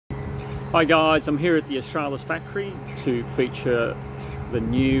Hi guys, I'm here at the Australis factory to feature the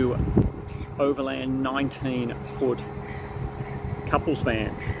new Overland 19-foot couples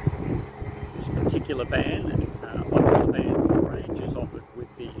van. This particular van, like all the vans in the range, is offered with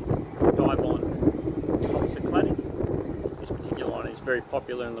the dive-on composite cladding. This particular one is very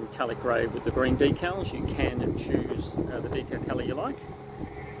popular in the metallic grey with the green decals. You can choose the decal colour you like.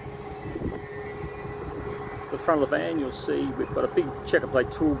 The front of the van, you'll see we've got a big checker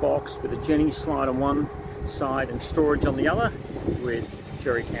plate toolbox with a Jenny slide on one side and storage on the other, with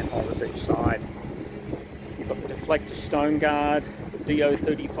jerry can holders each side. You've got the deflector stone guard, the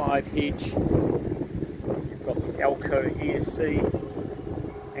DO35 hitch, you've got the Elco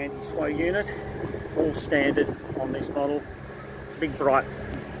ESC anti-sway unit, all standard on this model. Big bright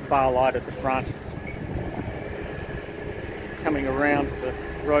bar light at the front. Coming around the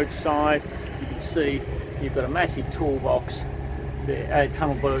roadside, you can see you've got a massive toolbox, a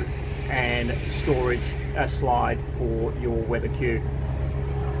tunnel boot and storage slide for your weather cue.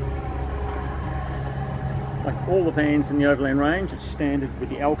 Like all the vans in the Overland range, it's standard with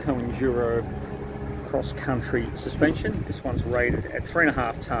the Elco Enduro cross-country suspension. This one's rated at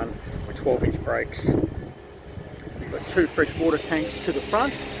 3.5 tonne with 12-inch brakes. You've got 2 fresh water tanks to the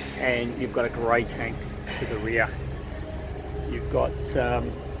front and you've got a grey tank to the rear. You've got 2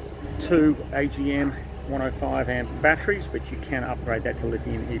 AGM 105 amp batteries, but you can upgrade that to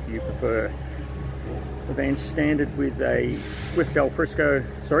lithium if you prefer. The van's standard with a Swift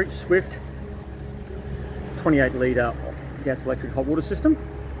 28 litre gas electric hot water system.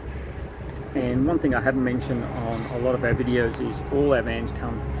 And one thing I haven't mentioned on a lot of our videos is all our vans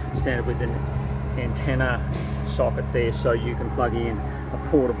come standard with an antenna socket there, so you can plug in a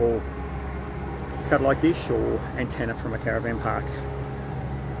portable satellite dish or antenna from a caravan park.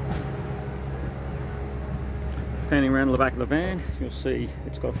 Panning around the back of the van, you'll see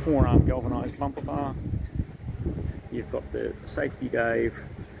it's got a 4-arm galvanised bumper bar. You've got the Safety Dave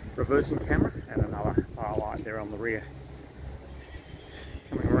reversing camera and another bar light there on the rear.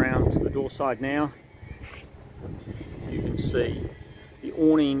 Coming around to the door side now, you can see the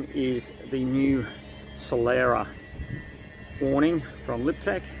awning is the new Solera awning from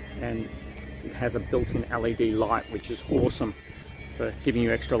Liptech, and it has a built-in LED light, which is awesome for giving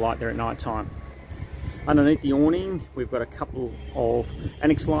you extra light there at night time. Underneath the awning, we've got a couple of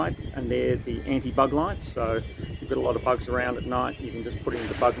annex lights, and they're the anti-bug lights. So if you've got a lot of bugs around at night, you can just put it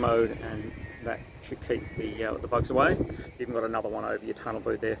into bug mode and that should keep the bugs away. You've even got another one over your tunnel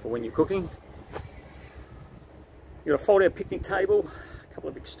boot there for when you're cooking. You've got a fold-out picnic table, a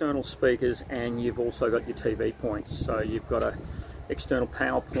couple of external speakers, and you've also got your TV points. So you've got an external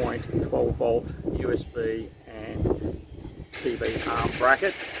power point, 12-volt USB and TV arm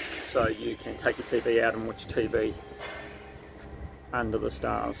bracket. So you can take your TV out and watch TV under the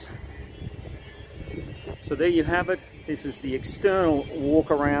stars. So there you have it. This is the external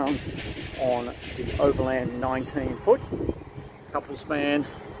walk around on the Overland 19-foot couples van.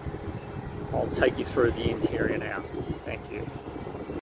 I'll take you through the interior now. Thank you.